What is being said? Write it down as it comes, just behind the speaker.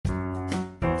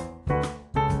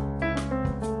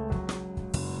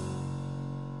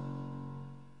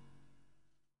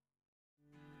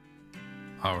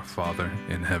Our Father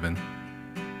in heaven,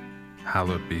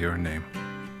 hallowed be your name.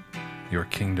 Your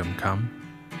kingdom come,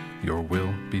 your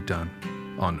will be done,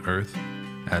 on earth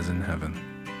as in heaven.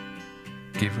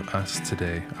 Give us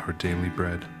today our daily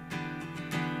bread.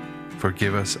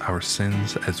 Forgive us our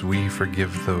sins as we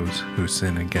forgive those who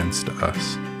sin against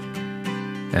us.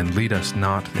 And lead us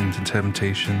not into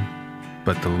temptation,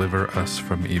 but deliver us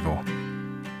from evil.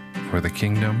 For the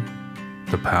kingdom,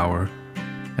 the power,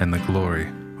 and the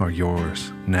glory are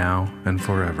yours, now and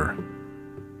forever.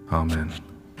 Amen.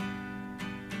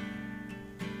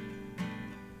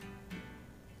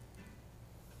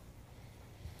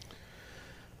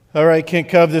 All right, Kent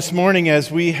Cove, this morning,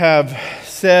 as we have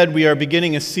said, we are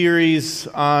beginning a series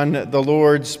on the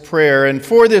Lord's Prayer. And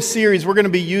for this series, we're going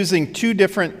to be using two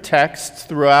different texts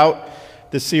throughout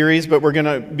the series, but we're going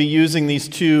to be using these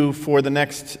two for the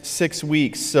next 6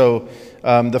 weeks. So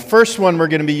the first one we're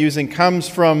going to be using comes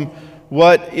from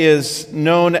what is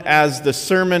known as the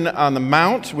Sermon on the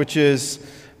Mount, which is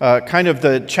kind of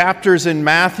the chapters in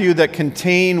Matthew that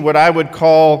contain what I would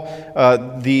call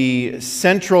the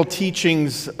central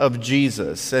teachings of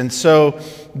Jesus. And so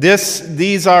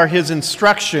these are his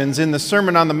instructions in the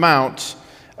Sermon on the Mount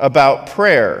about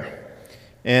prayer.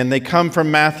 And they come from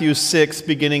Matthew 6,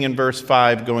 beginning in verse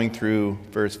 5, going through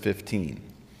verse 15.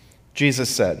 Jesus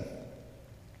said,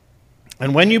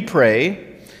 "And when you pray,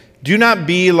 do not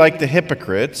be like the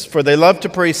hypocrites, for they love to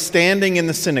pray standing in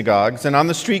the synagogues and on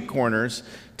the street corners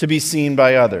to be seen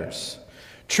by others.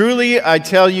 Truly, I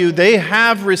tell you, they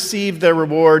have received their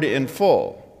reward in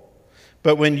full.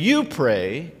 But when you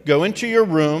pray, go into your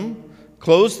room,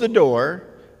 close the door,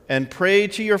 and pray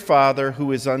to your Father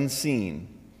who is unseen.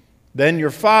 Then your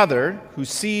Father, who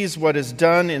sees what is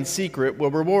done in secret,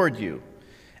 will reward you.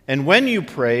 And when you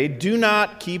pray, do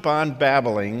not keep on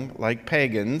babbling like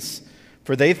pagans,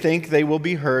 for they think they will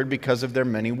be heard because of their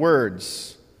many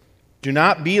words. Do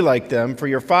not be like them, for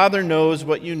your Father knows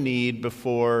what you need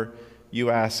before you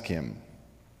ask him.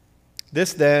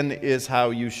 This then is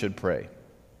how you should pray.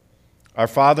 Our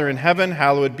Father in heaven,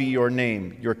 hallowed be your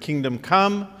name. Your kingdom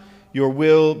come, your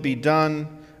will be done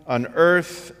on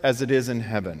earth as it is in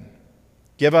heaven.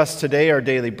 Give us today our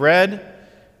daily bread,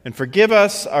 and forgive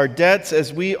us our debts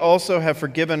as we also have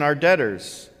forgiven our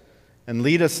debtors. And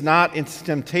lead us not into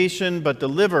temptation, but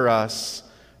deliver us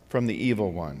from the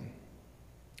evil one.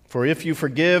 For if you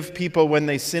forgive people when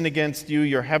they sin against you,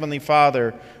 your heavenly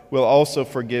Father will also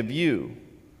forgive you.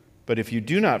 But if you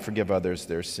do not forgive others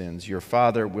their sins, your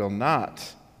Father will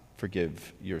not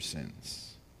forgive your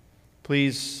sins."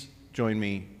 Please join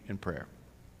me in prayer.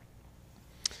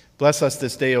 Bless us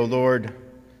this day, O Lord,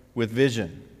 with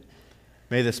vision.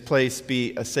 May this place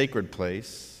be a sacred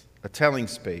place, a telling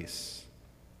space,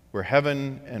 where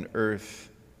heaven and earth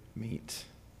meet.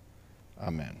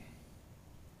 Amen.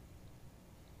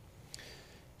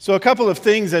 So a couple of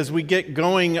things as we get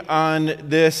going on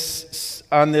this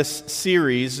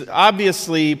series.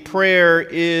 Obviously, prayer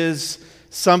is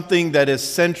something that is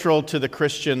central to the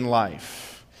Christian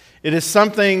life. It is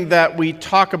something that we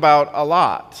talk about a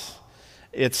lot.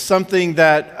 It's something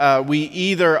that we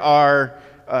either are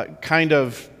kind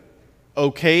of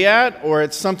okay at, or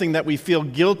it's something that we feel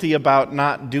guilty about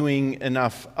not doing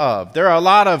enough of. There are a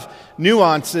lot of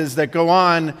nuances that go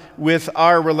on with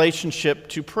our relationship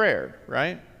to prayer,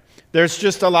 right? There's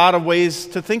just a lot of ways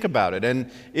to think about it.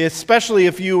 And especially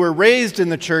if you were raised in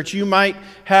the church, you might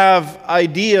have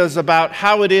ideas about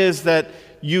how it is that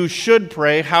you should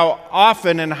pray, how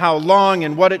often and how long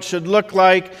and what it should look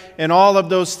like and all of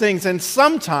those things. And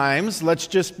sometimes, let's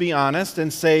just be honest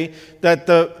and say that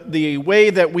the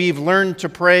way that we've learned to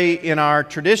pray in our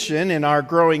tradition, in our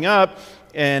growing up,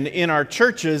 and in our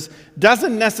churches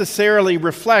doesn't necessarily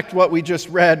reflect what we just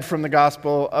read from the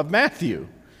Gospel of Matthew,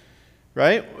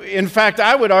 right? In fact,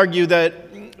 I would argue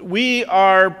that we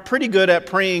are pretty good at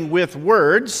praying with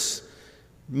words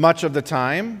much of the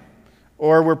time,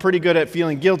 or we're pretty good at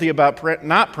feeling guilty about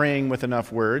not praying with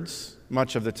enough words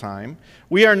much of the time.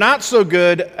 We are not so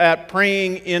good at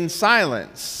praying in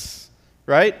silence,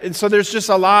 right? And so there's just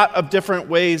a lot of different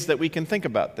ways that we can think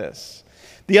about this.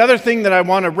 The other thing that I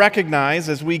want to recognize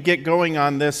as we get going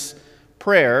on this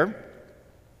prayer,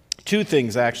 two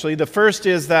things actually. The first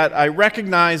is that I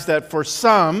recognize that for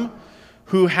some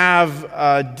who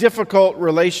have difficult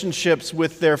relationships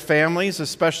with their families,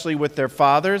 especially with their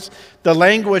fathers, the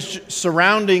language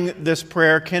surrounding this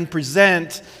prayer can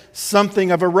present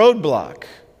something of a roadblock.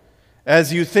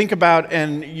 As you think about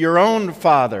your own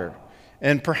father,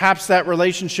 and perhaps that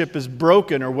relationship is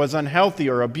broken or was unhealthy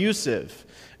or abusive,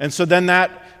 and so then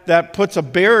that puts a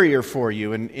barrier for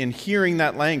you in hearing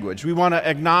that language. We want to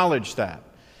acknowledge that.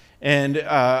 And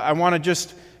I want to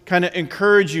just kind of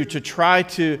encourage you to try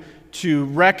to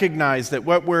recognize that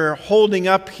what we're holding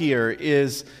up here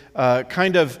is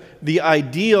kind of the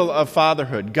ideal of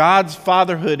fatherhood. God's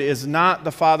fatherhood is not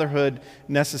the fatherhood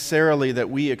necessarily that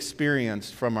we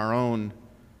experienced from our own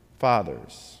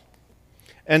fathers.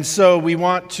 And so we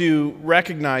want to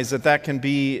recognize that that can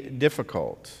be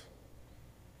difficult.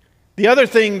 The other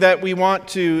thing that we want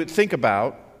to think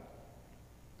about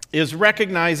is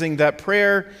recognizing that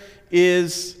prayer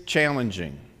is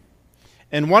challenging.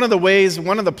 And one of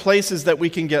the places that we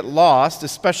can get lost,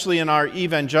 especially in our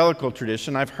evangelical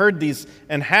tradition, I've heard these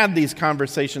and had these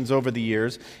conversations over the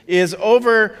years, is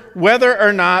over whether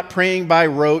or not praying by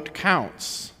rote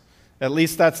counts. At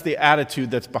least that's the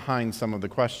attitude that's behind some of the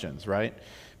questions, right?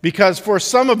 Because for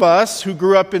some of us who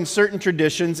grew up in certain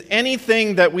traditions,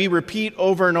 anything that we repeat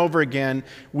over and over again,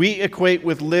 we equate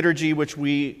with liturgy, which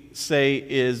we say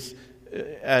is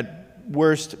at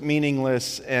worst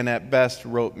meaningless and at best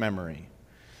rote memory.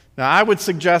 Now, I would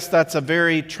suggest that's a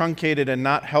very truncated and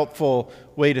not helpful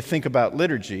way to think about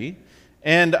liturgy.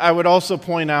 And I would also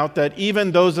point out that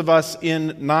even those of us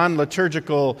in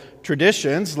non-liturgical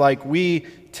traditions, like we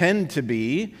tend to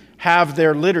be, have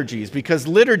their liturgies. Because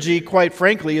liturgy, quite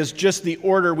frankly, is just the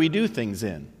order we do things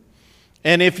in.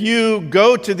 And if you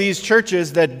go to these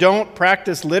churches that don't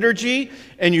practice liturgy,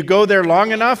 and you go there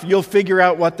long enough, you'll figure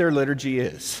out what their liturgy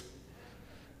is.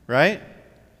 Right?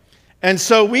 And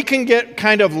so we can get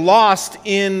kind of lost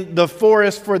in the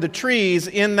forest for the trees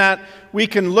in that we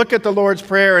can look at the Lord's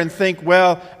Prayer and think,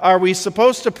 well, are we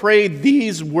supposed to pray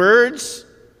these words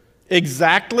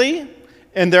exactly?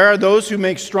 And there are those who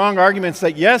make strong arguments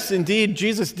that, yes, indeed,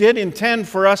 Jesus did intend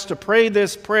for us to pray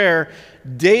this prayer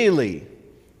daily.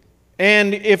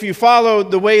 And if you follow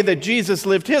the way that Jesus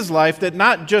lived his life, that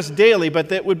not just daily, but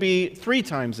that would be 3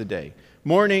 times a day,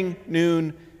 morning,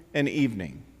 noon, and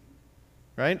evening.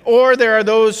 Right? Or there are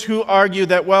those who argue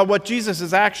that, well, what Jesus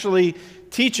is actually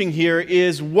teaching here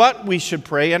is what we should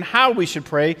pray and how we should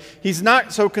pray. He's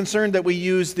not so concerned that we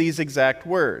use these exact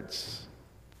words.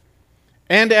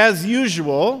 And as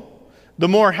usual, the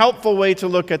more helpful way to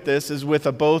look at this is with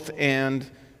a both-and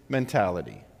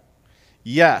mentality.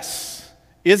 Yes,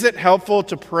 is it helpful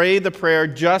to pray the prayer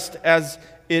just as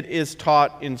it is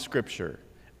taught in Scripture?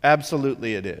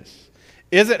 Absolutely it is.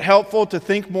 Is it helpful to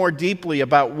think more deeply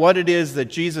about what it is that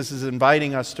Jesus is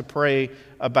inviting us to pray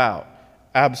about?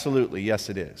 Absolutely, yes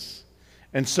it is.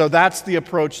 And so that's the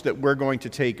approach that we're going to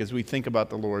take as we think about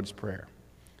the Lord's Prayer,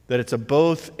 that it's a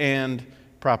both-and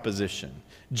proposition.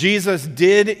 Jesus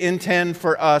did intend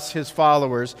for us, his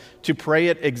followers, to pray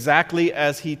it exactly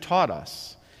as he taught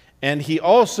us. And he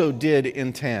also did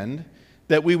intend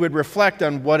that we would reflect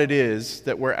on what it is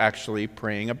that we're actually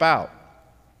praying about.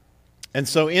 And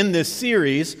so in this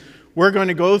series, we're going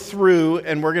to go through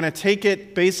and we're going to take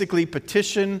it basically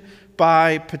petition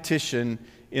by petition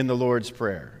in the Lord's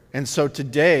Prayer. And so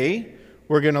today,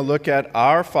 we're going to look at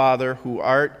Our Father who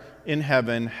art in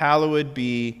heaven, hallowed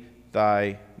be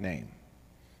thy name.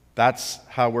 That's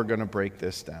how we're going to break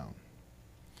this down.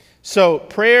 So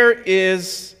prayer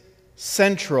is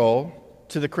central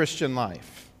to the Christian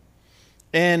life.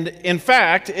 And in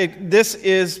fact, this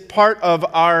is part of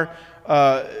our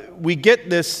we get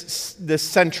this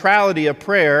centrality of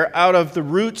prayer out of the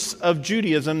roots of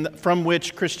Judaism from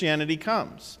which Christianity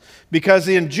comes. Because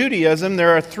in Judaism,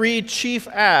 there are 3 chief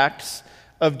acts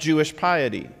of Jewish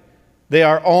piety. They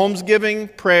are almsgiving,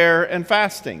 prayer, and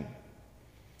fasting.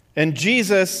 And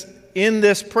Jesus, in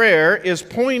this prayer, is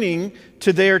pointing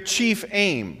to their chief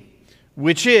aim,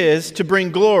 which is to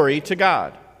bring glory to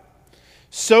God.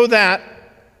 So that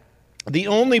the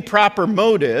only proper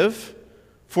motive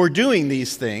for doing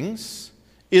these things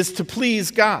is to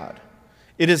please God.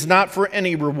 It is not for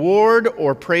any reward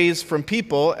or praise from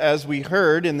people, as we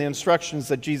heard in the instructions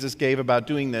that Jesus gave about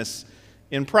doing this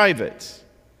in private.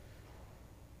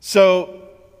 So,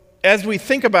 as we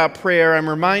think about prayer, I'm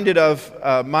reminded of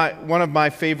one of my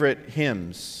favorite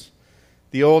hymns,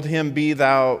 the old hymn, Be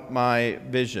Thou My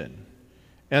Vision.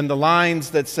 And the lines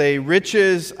that say,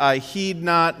 riches I heed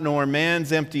not, nor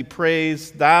man's empty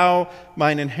praise, thou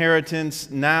mine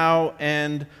inheritance now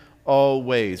and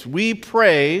always. We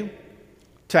pray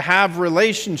to have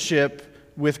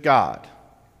relationship with God.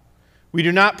 We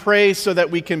do not pray so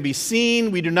that we can be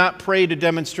seen. We do not pray to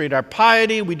demonstrate our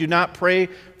piety. We do not pray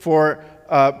for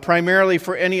primarily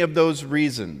for any of those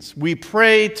reasons. We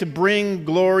pray to bring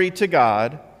glory to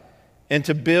God and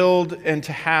to build and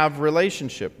to have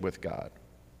relationship with God.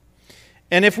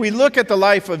 And if we look at the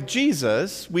life of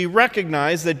Jesus, we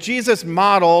recognize that Jesus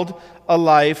modeled a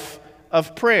life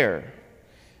of prayer.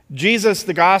 Jesus,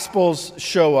 the Gospels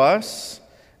show us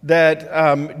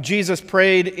that Jesus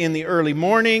prayed in the early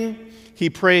morning, he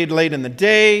prayed late in the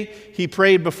day, he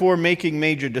prayed before making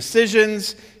major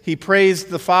decisions, he praised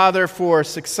the Father for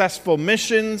successful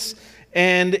missions,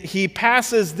 and he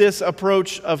passes this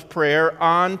approach of prayer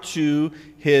on to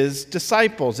his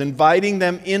disciples, inviting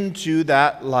them into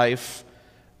that life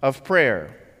of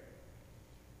prayer.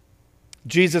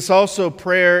 Jesus also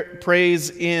prays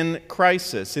in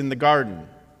crisis in the garden.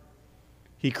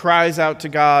 He cries out to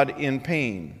God in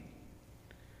pain,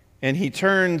 and he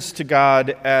turns to God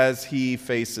as he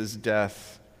faces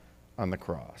death on the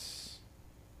cross.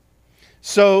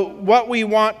 So what we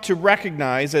want to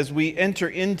recognize as we enter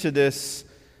into this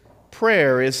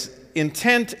prayer is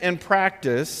intent and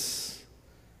practice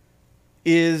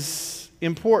is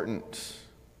important.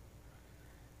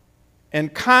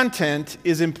 And content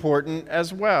is important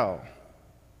as well.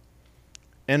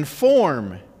 And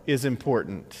form is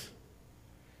important.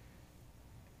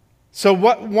 So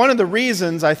one of the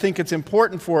reasons I think it's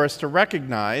important for us to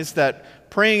recognize that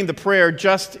praying the prayer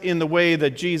just in the way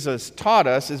that Jesus taught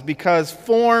us is because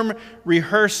form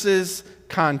rehearses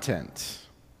content,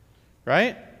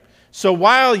 right? So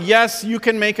while, yes, you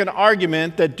can make an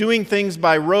argument that doing things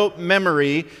by rote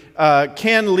memory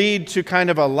can lead to kind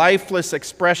of a lifeless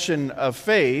expression of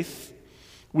faith,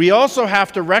 we also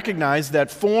have to recognize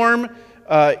that form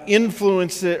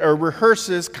influences or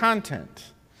rehearses content.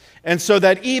 And so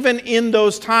that even in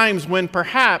those times when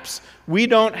perhaps we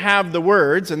don't have the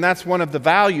words, and that's one of the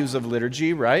values of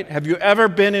liturgy, right? Have you ever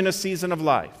been in a season of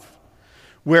life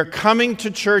where coming to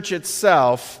church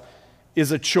itself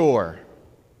is a chore?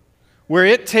 Where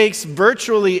it takes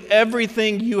virtually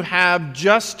everything you have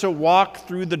just to walk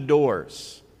through the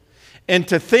doors. And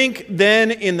to think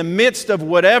then in the midst of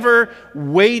whatever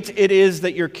weight it is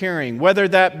that you're carrying, whether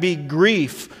that be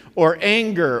grief or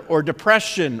anger or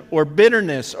depression or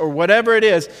bitterness or whatever it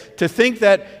is, to think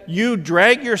that you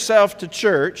drag yourself to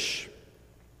church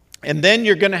and then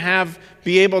you're going to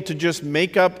be able to just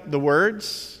make up the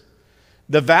words.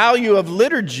 The value of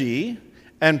liturgy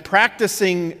and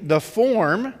practicing the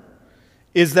form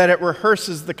is that it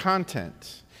rehearses the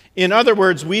content. In other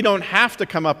words, we don't have to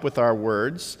come up with our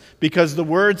words because the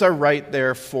words are right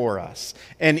there for us.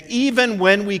 And even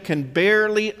when we can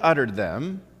barely utter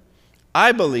them,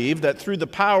 I believe that through the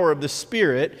power of the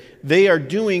Spirit, they are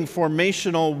doing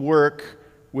formational work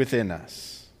within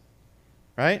us.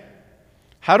 Right?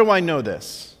 How do I know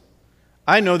this?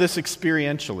 I know this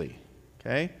experientially.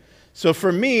 Okay? So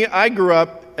for me, I grew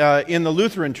up in the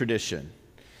Lutheran tradition.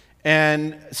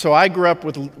 And so I grew up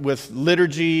with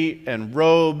liturgy and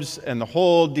robes and the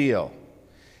whole deal.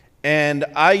 And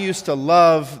I used to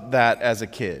love that as a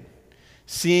kid.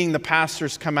 Seeing the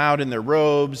pastors come out in their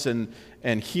robes and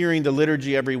hearing the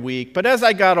liturgy every week. But as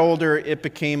I got older, it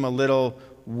became a little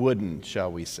wooden,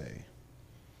 shall we say.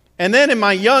 And then in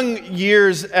my young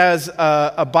years as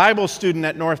a Bible student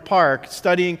at North Park,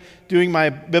 doing my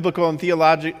biblical and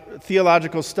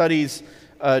theological studies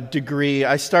degree,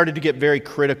 I started to get very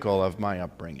critical of my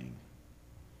upbringing.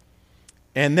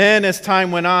 And then as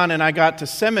time went on and I got to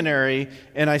seminary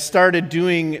and I started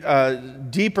doing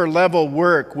deeper level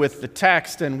work with the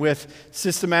text and with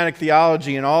systematic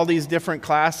theology and all these different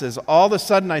classes, all of a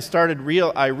sudden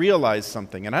I realized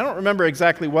something. And I don't remember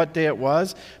exactly what day it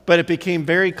was, but it became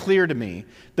very clear to me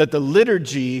that the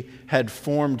liturgy had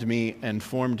formed me and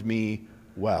formed me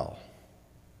well.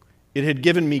 It had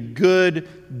given me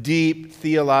good, deep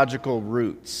theological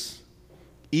roots.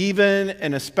 Even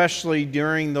and especially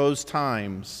during those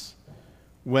times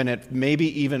when it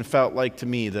maybe even felt like to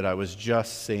me that I was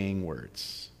just saying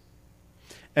words.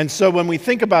 And so when we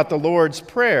think about the Lord's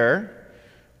Prayer,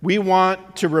 we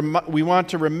want to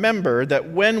remember that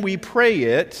when we pray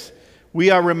it, we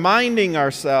are reminding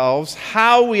ourselves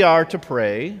how we are to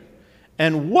pray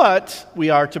and what we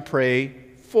are to pray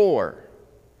for.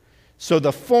 So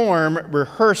the form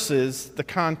rehearses the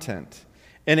content.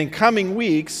 And in coming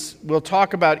weeks, we'll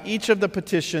talk about each of the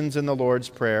petitions in the Lord's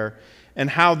Prayer and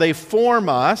how they form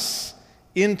us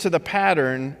into the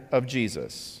pattern of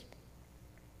Jesus.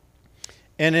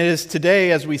 And it is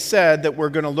today, as we said, that we're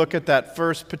going to look at that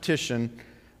first petition,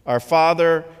 Our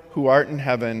Father who art in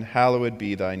heaven, hallowed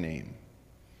be thy name.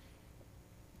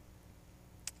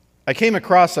 I came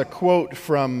across a quote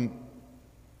from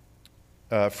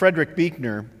Frederick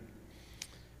Buechner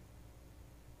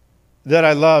that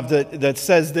I love that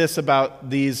says this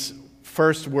about these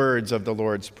first words of the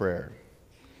Lord's Prayer.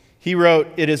 He wrote,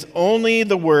 "It is only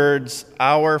the words,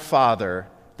 Our Father,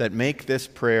 that make this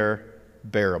prayer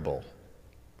bearable.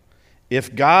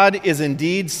 If God is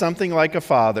indeed something like a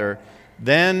father,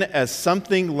 then as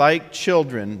something like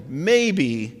children,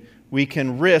 maybe we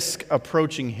can risk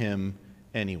approaching him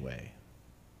anyway.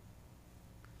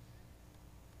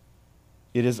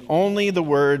 It is only the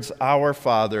words, "Our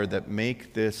Father," that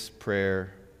make this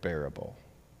prayer bearable.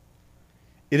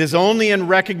 It is only in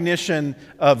recognition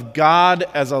of God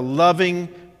as a loving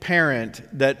parent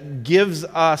that gives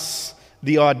us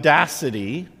the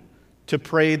audacity to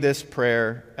pray this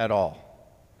prayer at all.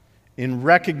 In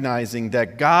recognizing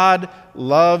that God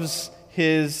loves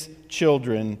His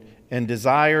children and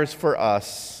desires for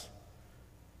us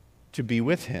to be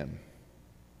with Him.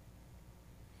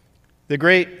 The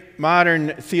great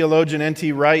modern theologian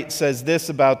N.T. Wright says this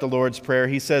about the Lord's Prayer.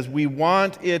 He says, "We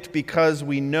want it because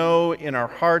we know in our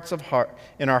heart of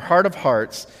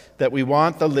hearts that we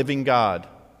want the living God.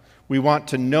 We want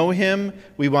to know Him.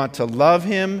 We want to love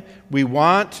Him. We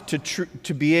want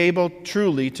to be able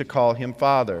truly to call Him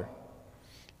Father."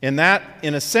 In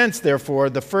a sense, therefore,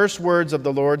 the first words of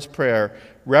the Lord's Prayer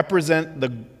represent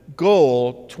the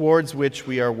goal towards which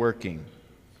we are working,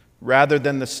 rather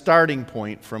than the starting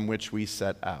point from which we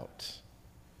set out.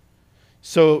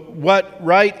 So what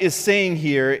Wright is saying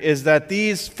here is that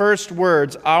these first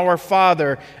words, "Our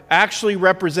Father," actually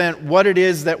represent what it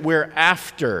is that we're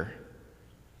after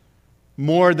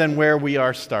more than where we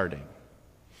are starting.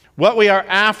 What we are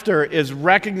after is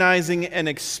recognizing and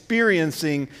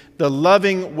experiencing the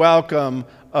loving welcome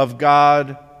of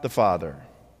God the Father.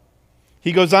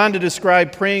 He goes on to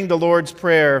describe praying the Lord's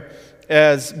Prayer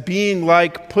as being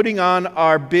like putting on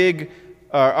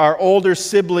our older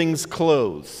siblings'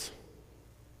 clothes,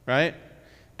 right?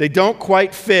 They don't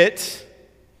quite fit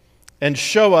and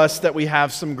show us that we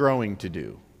have some growing to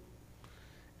do.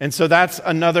 And so that's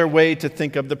another way to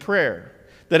think of the prayer.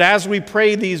 That as we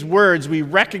pray these words, we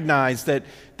recognize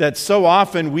that so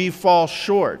often we fall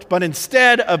short. But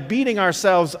instead of beating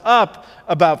ourselves up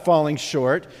about falling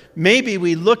short, maybe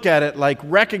we look at it like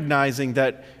recognizing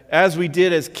that as we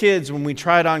did as kids when we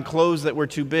tried on clothes that were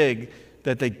too big,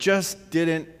 that they just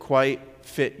didn't quite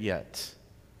fit yet.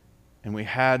 And we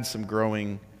had some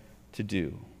growing to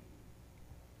do.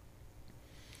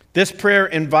 This prayer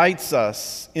invites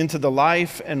us into the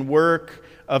life and work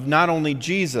of not only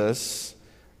Jesus,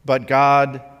 but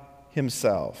God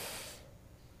Himself.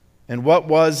 And what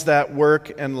was that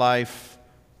work and life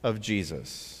of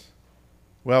Jesus?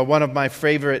 Well, one of my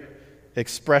favorite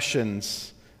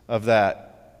expressions of that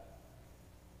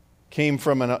came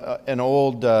from an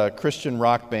old Christian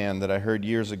rock band that I heard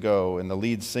years ago, and the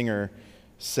lead singer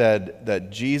said that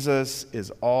Jesus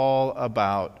is all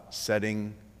about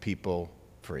setting people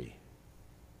free.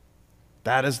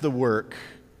 That is the work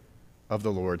of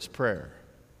the Lord's Prayer.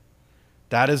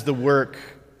 That is the work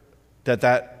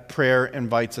that prayer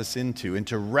invites us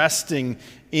into resting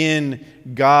in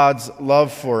God's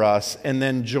love for us and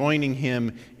then joining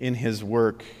Him in His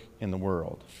work in the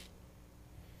world.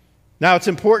 Now, it's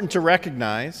important to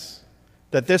recognize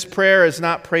that this prayer is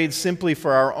not prayed simply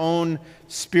for our own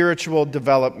spiritual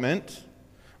development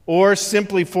or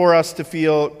simply for us to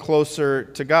feel closer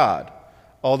to God,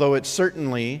 although it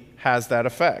certainly has that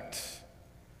effect.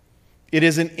 It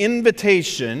is an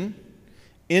invitation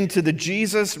into the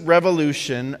Jesus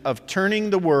revolution of turning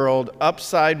the world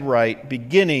upside right,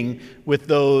 beginning with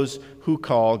those who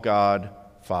call God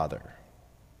Father.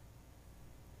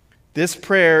 This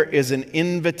prayer is an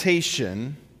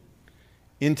invitation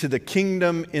into the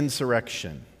kingdom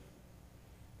insurrection,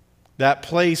 that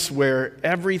place where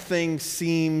everything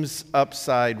seems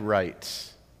upside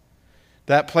right,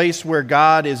 that place where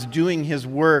God is doing His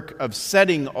work of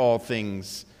setting all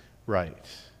things right.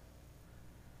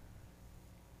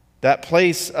 That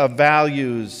place of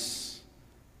values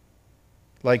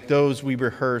like those we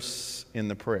rehearse in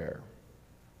the prayer.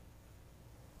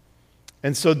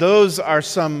 And so those are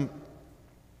some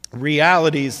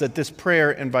realities that this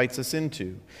prayer invites us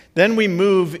into. Then we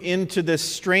move into this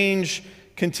strange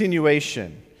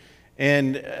continuation.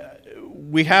 And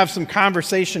we have some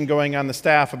conversation going on the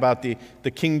staff about the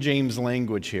King James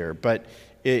language here. But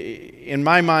in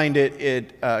my mind,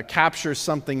 it captures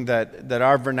something that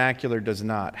our vernacular does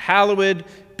not. Hallowed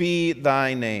be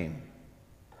thy name.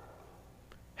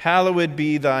 Hallowed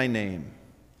be thy name.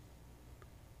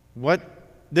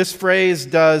 This phrase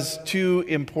does two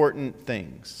important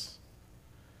things.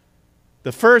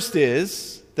 The first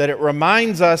is that it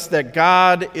reminds us that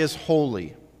God is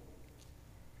holy.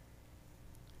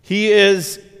 He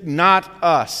is not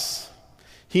us.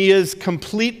 He is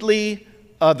completely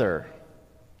other.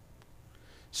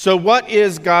 So what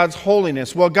is God's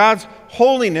holiness? Well, God's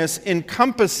holiness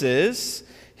encompasses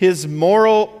His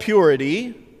moral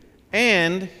purity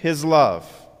and His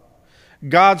love.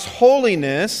 God's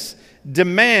holiness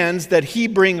demands that He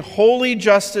bring holy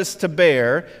justice to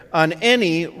bear on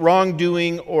any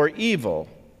wrongdoing or evil.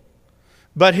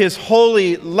 But his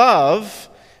holy love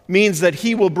means that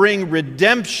he will bring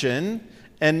redemption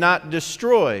and not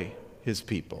destroy his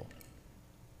people.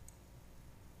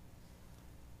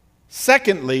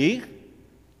 Secondly,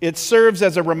 it serves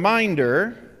as a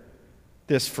reminder,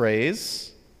 this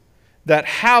phrase, that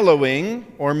hallowing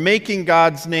or making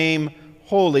God's name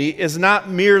holy is not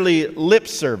merely lip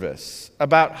service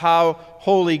about how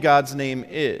holy God's name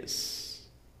is.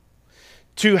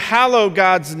 To hallow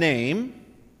God's name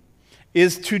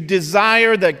is to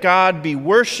desire that God be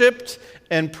worshiped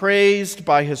and praised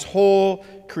by his whole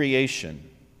creation.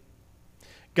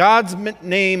 God's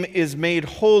name is made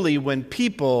holy when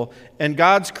people and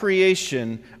God's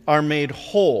creation are made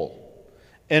whole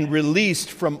and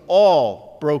released from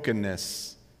all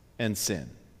brokenness and sin.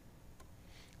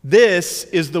 This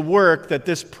is the work that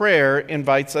this prayer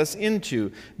invites us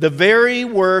into, the very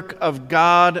work of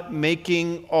God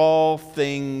making all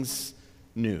things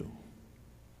new.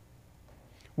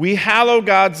 We hallow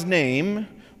God's name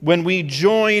when we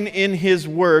join in his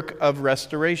work of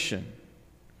restoration.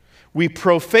 We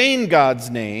profane God's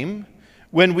name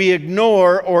when we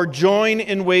ignore or join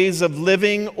in ways of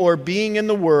living or being in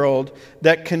the world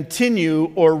that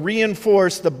continue or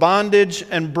reinforce the bondage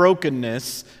and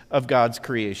brokenness of God's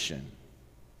creation.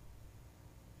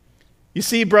 You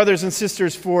see, brothers and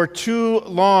sisters, for too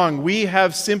long we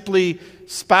have simply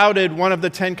spouted one of the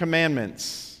 10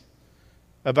 Commandments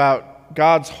about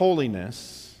God's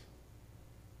holiness,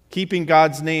 keeping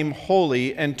God's name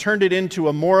holy, and turned it into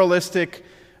a moralistic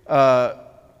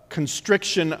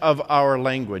constriction of our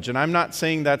language. And I'm not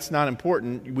saying that's not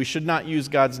important. We should not use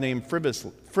God's name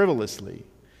frivolously.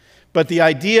 But the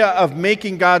idea of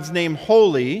making God's name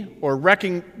holy or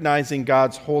recognizing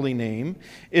God's holy name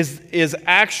is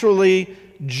actually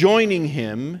joining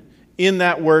him in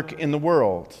that work in the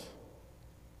world.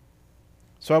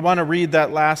 So I want to read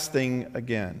that last thing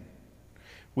again.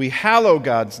 We hallow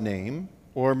God's name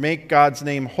or make God's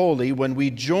name holy when we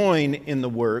join in the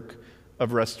work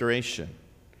of restoration.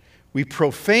 We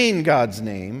profane God's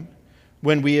name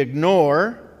when we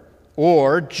ignore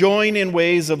or join in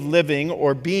ways of living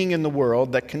or being in the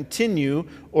world that continue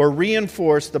or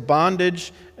reinforce the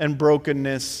bondage and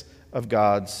brokenness of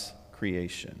God's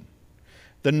creation.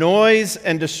 The noise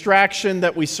and distraction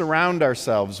that we surround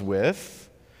ourselves with,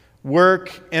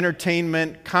 work,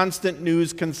 entertainment, constant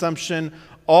news consumption,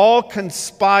 all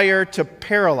conspire to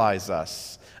paralyze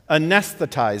us,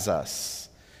 anesthetize us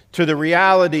to the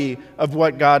reality of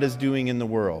what God is doing in the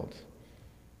world.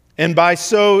 And by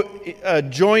so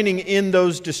joining in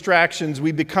those distractions,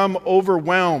 we become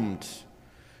overwhelmed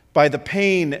by the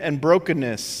pain and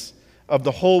brokenness of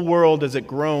the whole world as it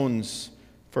groans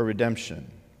for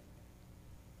redemption.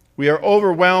 We are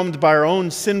overwhelmed by our own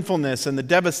sinfulness and the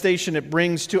devastation it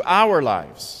brings to our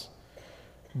lives.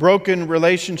 Broken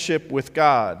relationship with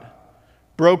God,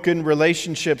 broken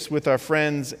relationships with our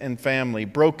friends and family,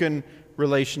 broken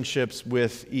relationships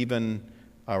with even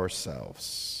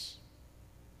ourselves.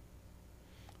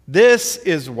 This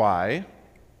is why,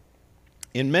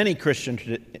 in many Christian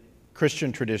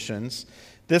traditions,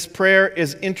 this prayer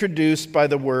is introduced by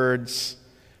the words,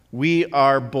 "We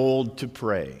are bold to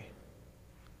pray."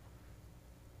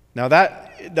 Now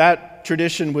that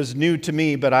tradition was new to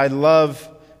me, but I love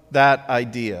that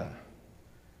idea.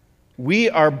 We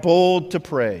are bold to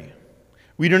pray.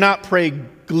 We do not pray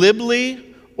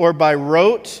glibly or by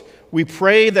rote. We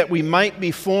pray that we might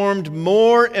be formed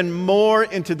more and more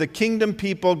into the kingdom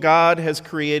people God has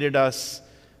created us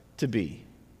to be.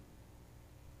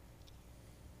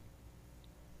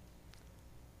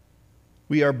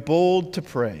 We are bold to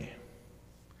pray.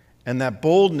 And that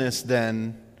boldness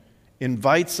then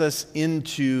invites us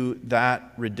into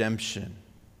that redemption,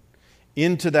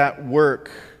 into that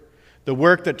work, the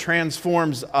work that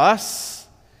transforms us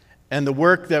and the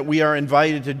work that we are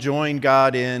invited to join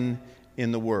God in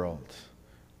the world.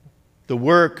 The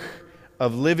work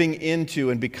of living into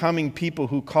and becoming people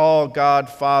who call God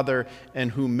Father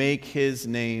and who make his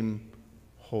name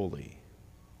holy.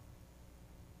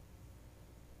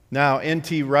 Now,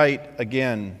 N.T. Wright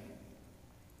again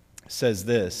says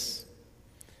this.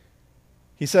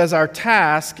 He says, our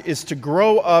task is to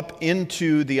grow up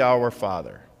into the Our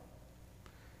Father,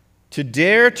 to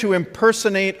dare to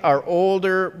impersonate our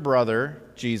older brother,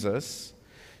 Jesus,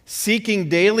 seeking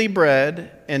daily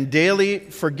bread and daily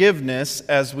forgiveness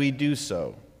as we do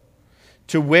so,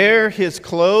 to wear his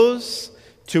clothes,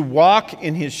 to walk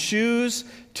in his shoes,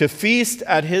 to feast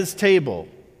at his table,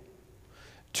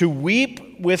 to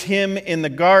weep with him in the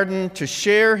garden, to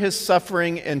share his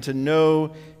suffering, and to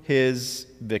know his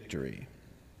victory.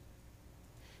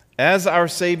 As our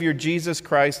Savior Jesus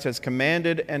Christ has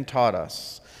commanded and taught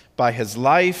us by his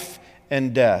life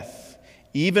and death,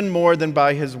 even more than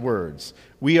by his words.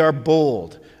 We are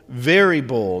bold, very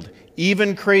bold,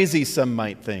 even crazy, some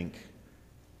might think,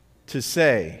 to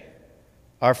say,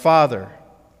 Our Father,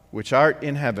 which art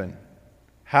in heaven,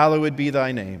 hallowed be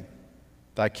thy name.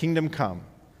 Thy kingdom come,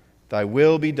 thy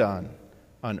will be done,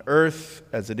 on earth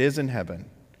as it is in heaven.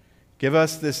 Give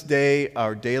us this day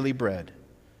our daily bread,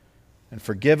 and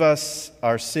forgive us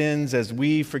our sins as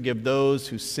we forgive those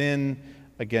who sin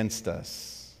against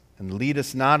us. And lead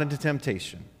us not into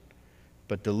temptation,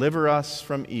 but deliver us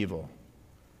from evil.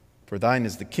 For thine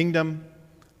is the kingdom,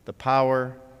 the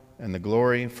power, and the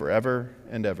glory forever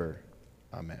and ever.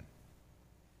 Amen.